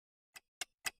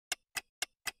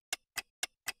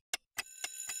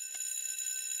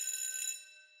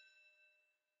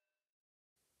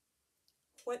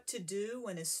what to do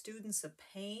when a student's a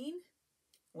pain?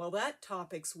 Well, that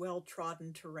topic's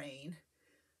well-trodden terrain.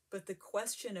 But the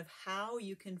question of how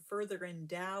you can further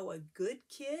endow a good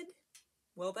kid,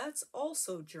 well, that's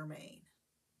also germane.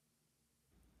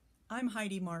 I'm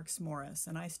Heidi Morris,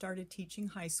 and I started teaching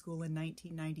high school in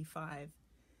 1995.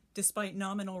 Despite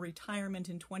nominal retirement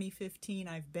in 2015,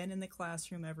 I've been in the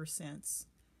classroom ever since.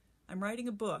 I'm writing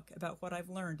a book about what I've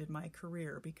learned in my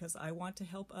career because I want to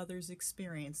help others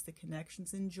experience the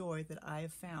connections and joy that I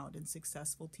have found in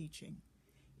successful teaching.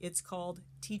 It's called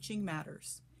Teaching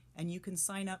Matters, and you can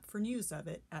sign up for news of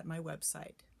it at my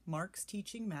website,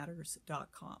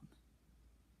 marksteachingmatters.com.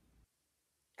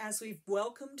 As we've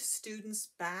welcomed students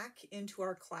back into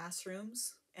our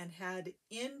classrooms and had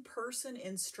in-person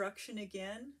instruction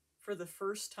again for the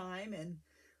first time in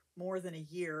more than a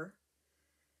year,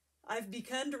 I've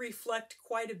begun to reflect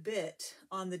quite a bit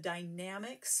on the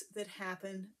dynamics that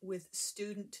happen with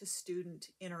student-to-student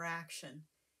interaction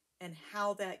and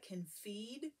how that can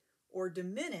feed or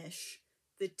diminish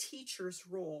the teacher's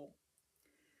role.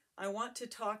 I want to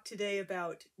talk today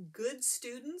about good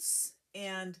students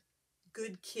and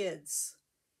good kids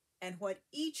and what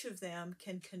each of them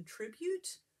can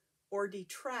contribute or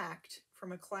detract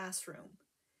from a classroom,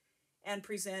 and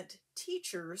present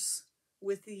teachers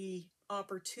with the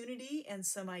opportunity and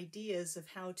some ideas of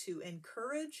how to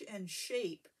encourage and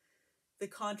shape the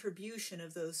contribution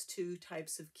of those two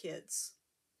types of kids.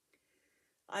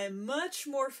 I am much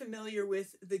more familiar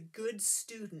with the good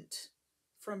student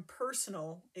from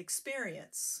personal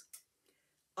experience.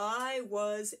 I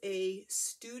was a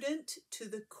student to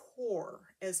the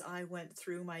core as I went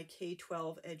through my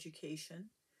K-12 education.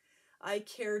 I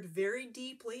cared very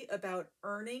deeply about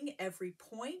earning every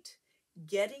point,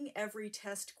 getting every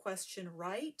test question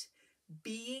right,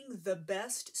 being the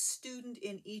best student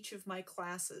in each of my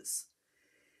classes.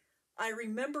 I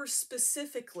remember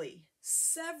specifically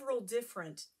several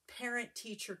different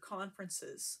parent-teacher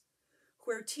conferences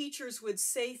where teachers would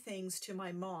say things to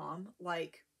my mom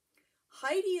like,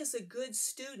 "Heidi is a good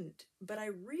student, but I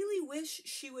really wish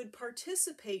she would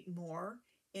participate more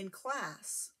in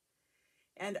class."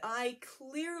 And I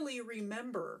clearly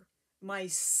remember my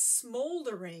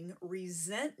smoldering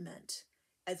resentment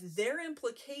at their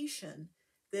implication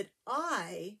that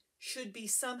I should be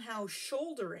somehow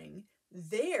shouldering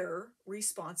their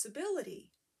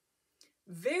responsibility.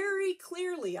 Very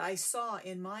clearly, I saw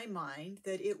in my mind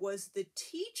that it was the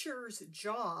teacher's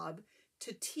job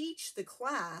to teach the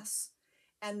class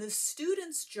and the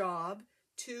student's job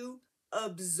to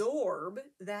absorb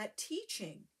that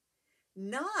teaching,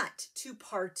 not to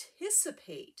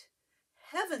participate.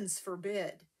 Heavens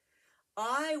forbid.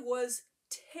 I was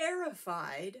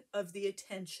terrified of the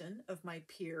attention of my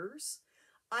peers.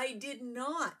 I did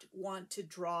not want to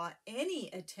draw any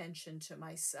attention to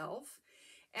myself,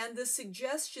 and the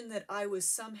suggestion that I was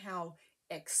somehow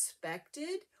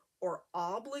expected or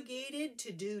obligated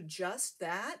to do just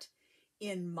that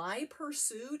in my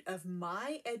pursuit of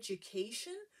my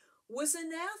education was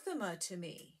anathema to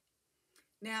me.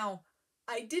 Now,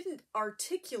 I didn't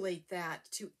articulate that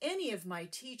to any of my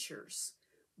teachers,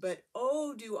 but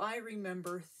oh, do I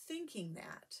remember thinking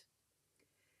that.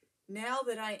 Now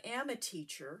that I am a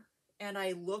teacher and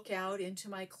I look out into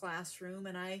my classroom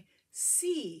and I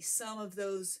see some of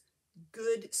those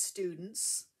good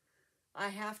students, I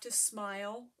have to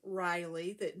smile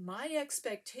wryly that my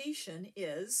expectation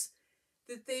is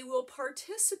that they will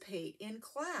participate in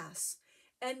class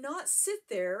and not sit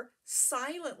there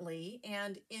silently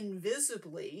and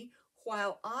invisibly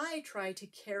while I try to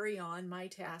carry on my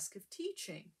task of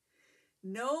teaching.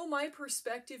 No, my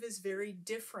perspective is very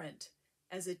different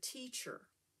as a teacher.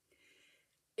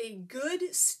 A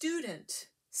good student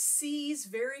sees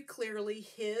very clearly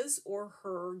his or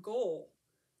her goal,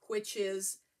 which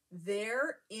is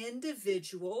their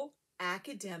individual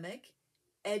academic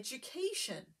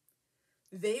education.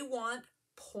 They want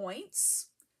points,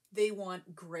 they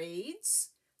want grades,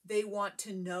 they want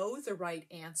to know the right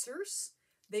answers,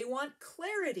 they want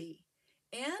clarity,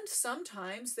 and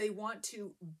sometimes they want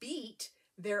to beat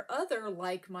their other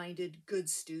like-minded good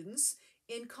students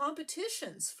in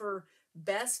competitions for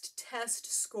best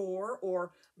test score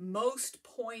or most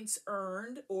points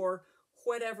earned or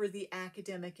whatever the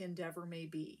academic endeavor may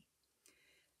be.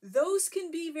 Those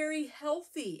can be very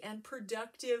healthy and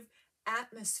productive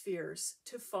atmospheres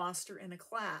to foster in a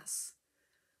class.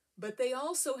 But they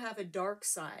also have a dark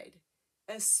side,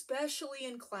 especially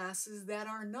in classes that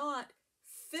are not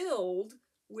filled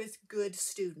with good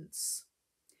students.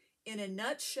 In a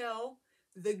nutshell,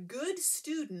 the good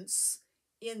students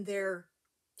in their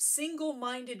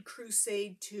single-minded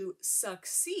crusade to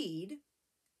succeed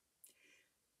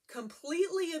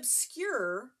completely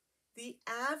obscure the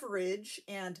average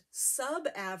and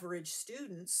sub-average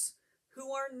students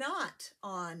who are not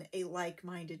on a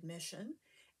like-minded mission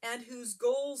and whose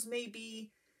goals may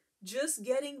be just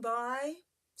getting by,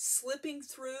 slipping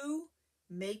through,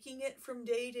 making it from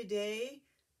day to day,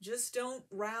 just don't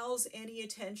rouse any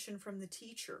attention from the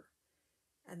teacher.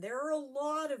 And there are a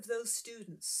lot of those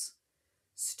students.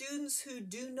 Students who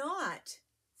do not,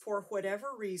 for whatever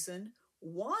reason,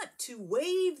 want to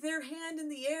wave their hand in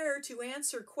the air to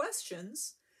answer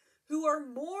questions, who are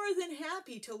more than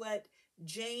happy to let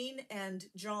Jane and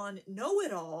John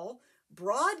know-it-all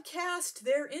broadcast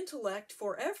their intellect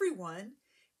for everyone,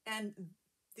 and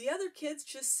the other kids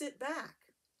just sit back.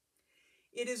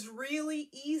 It is really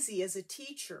easy as a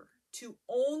teacher to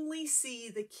only see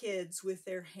the kids with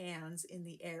their hands in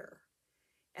the air,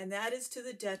 and that is to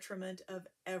the detriment of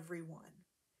everyone.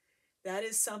 That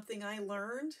is something I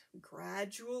learned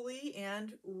gradually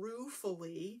and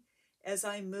ruefully as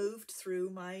I moved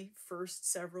through my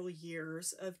first several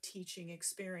years of teaching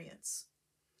experience.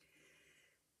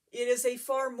 It is a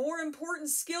far more important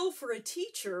skill for a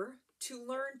teacher to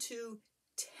learn to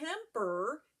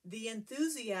temper the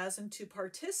enthusiasm to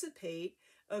participate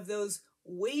of those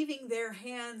waving their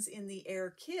hands in the air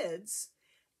kids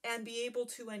and be able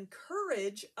to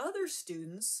encourage other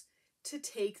students to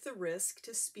take the risk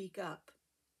to speak up.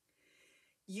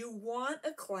 You want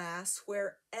a class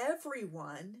where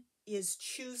everyone is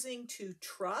choosing to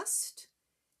trust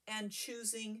and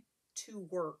choosing to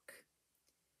work.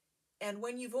 And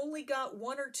when you've only got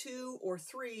 1 or 2 or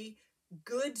 3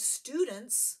 good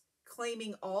students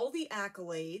claiming all the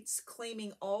accolades,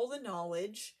 claiming all the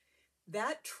knowledge,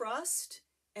 that trust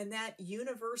and that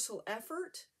universal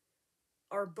effort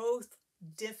are both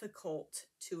difficult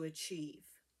to achieve.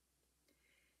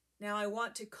 Now, I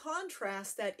want to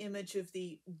contrast that image of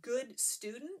the good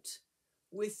student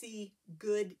with the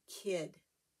good kid.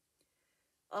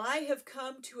 I have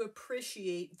come to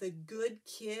appreciate the good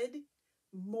kid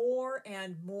more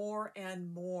and more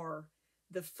and more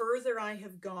the further I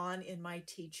have gone in my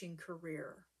teaching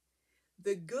career.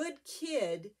 The good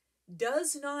kid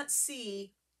does not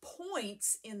see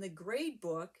points in the grade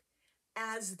book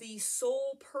as the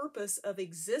sole purpose of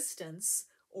existence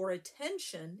or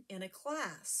attention in a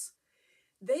class.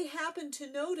 They happen to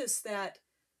notice that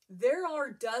there are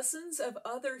dozens of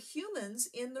other humans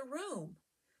in the room,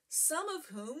 some of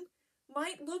whom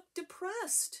might look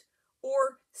depressed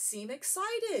or seem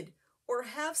excited or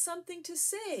have something to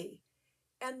say.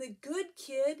 And the good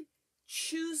kid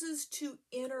chooses to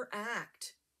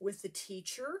interact with the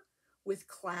teacher, with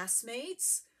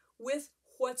classmates, with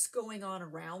what's going on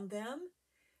around them.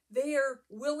 They are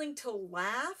willing to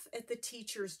laugh at the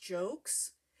teacher's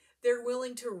jokes. They're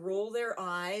willing to roll their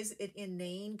eyes at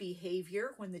inane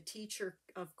behavior when the teacher,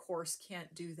 of course,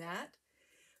 can't do that.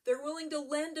 They're willing to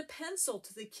lend a pencil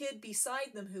to the kid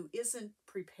beside them who isn't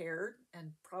prepared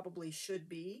and probably should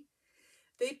be.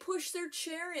 They push their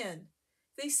chair in.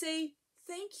 They say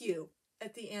thank you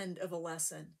at the end of a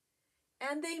lesson.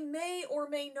 And they may or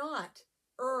may not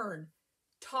earn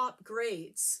top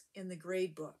grades in the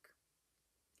grade book.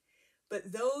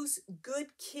 But those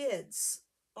good kids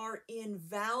are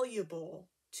invaluable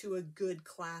to a good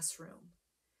classroom.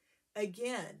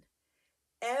 Again,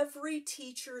 every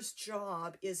teacher's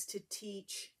job is to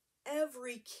teach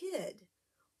every kid,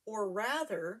 or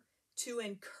rather, to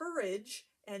encourage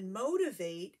and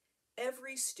motivate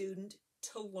every student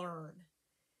to learn.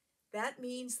 That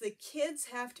means the kids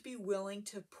have to be willing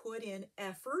to put in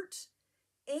effort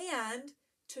and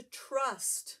to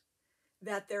trust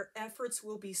that their efforts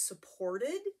will be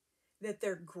supported, that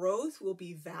their growth will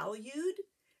be valued,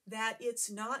 that it's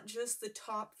not just the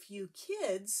top few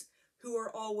kids who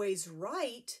are always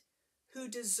right who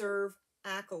deserve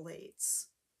accolades.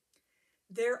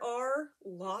 There are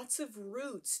lots of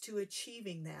routes to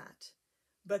achieving that,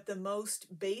 but the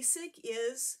most basic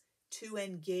is to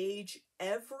engage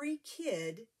every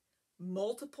kid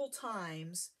multiple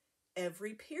times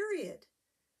every period.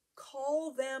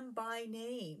 Call them by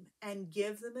name and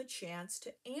give them a chance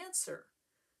to answer.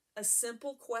 A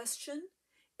simple question,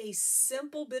 a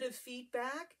simple bit of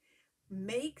feedback,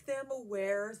 make them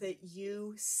aware that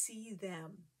you see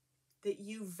them, that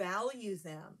you value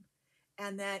them,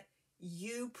 and that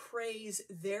you praise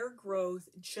their growth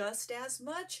just as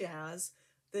much as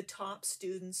the top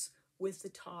students with the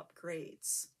top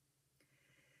grades.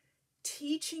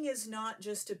 Teaching is not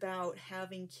just about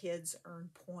having kids earn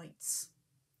points.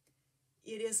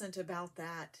 It isn't about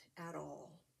that at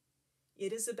all.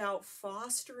 It is about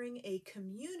fostering a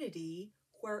community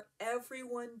where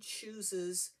everyone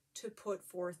chooses to put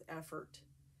forth effort.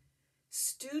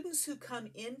 Students who come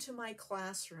into my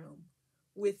classroom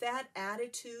with that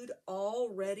attitude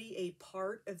already a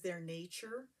part of their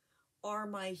nature are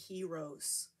my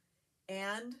heroes,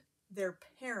 and their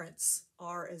parents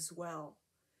are as well.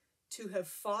 To have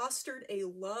fostered a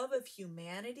love of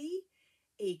humanity,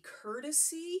 a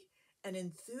courtesy, an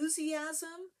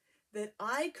enthusiasm that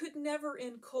I could never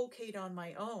inculcate on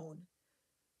my own,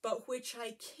 but which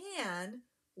I can,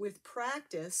 with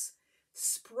practice,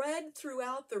 spread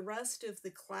throughout the rest of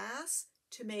the class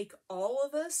to make all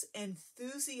of us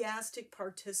enthusiastic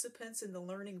participants in the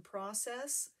learning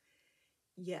process?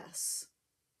 Yes.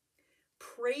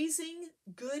 Praising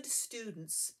good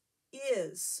students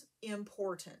is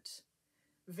important.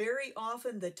 Very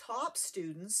often the top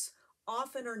students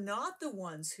often are not the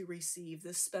ones who receive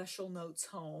the special notes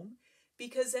home,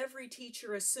 because every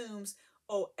teacher assumes,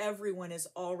 oh, everyone is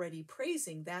already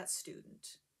praising that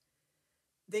student.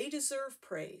 They deserve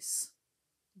praise,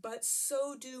 but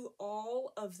so do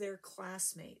all of their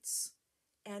classmates,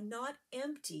 and not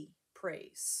empty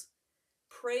praise.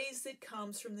 Praise that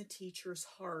comes from the teacher's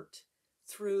heart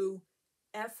through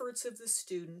efforts of the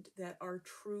student that are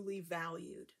truly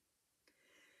valued.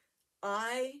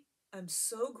 I am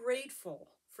so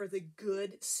grateful for the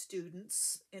good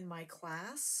students in my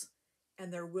class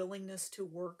and their willingness to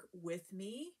work with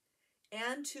me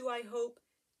and to, I hope,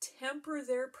 temper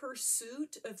their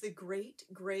pursuit of the great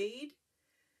grade.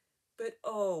 But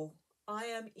oh, I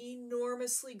am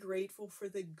enormously grateful for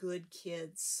the good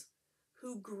kids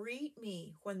who greet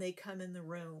me when they come in the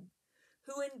room,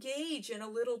 who engage in a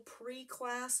little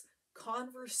pre-class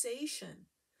conversation,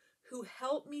 who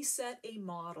help me set a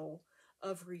model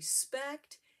of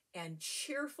respect and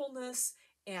cheerfulness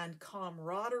and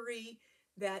camaraderie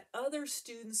that other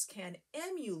students can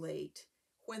emulate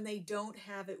when they don't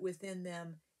have it within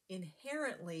them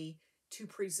inherently to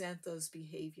present those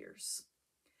behaviors.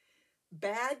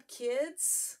 Bad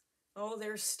kids, oh,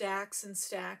 there's stacks and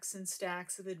stacks and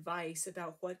stacks of advice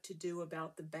about what to do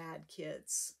about the bad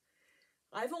kids.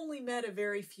 I've only met a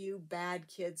very few bad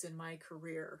kids in my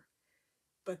career,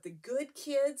 but the good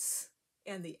kids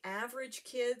and the average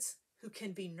kids who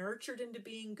can be nurtured into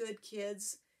being good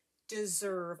kids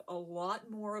deserve a lot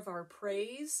more of our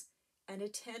praise and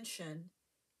attention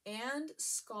and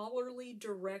scholarly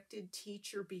directed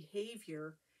teacher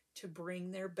behavior to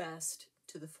bring their best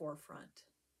to the forefront.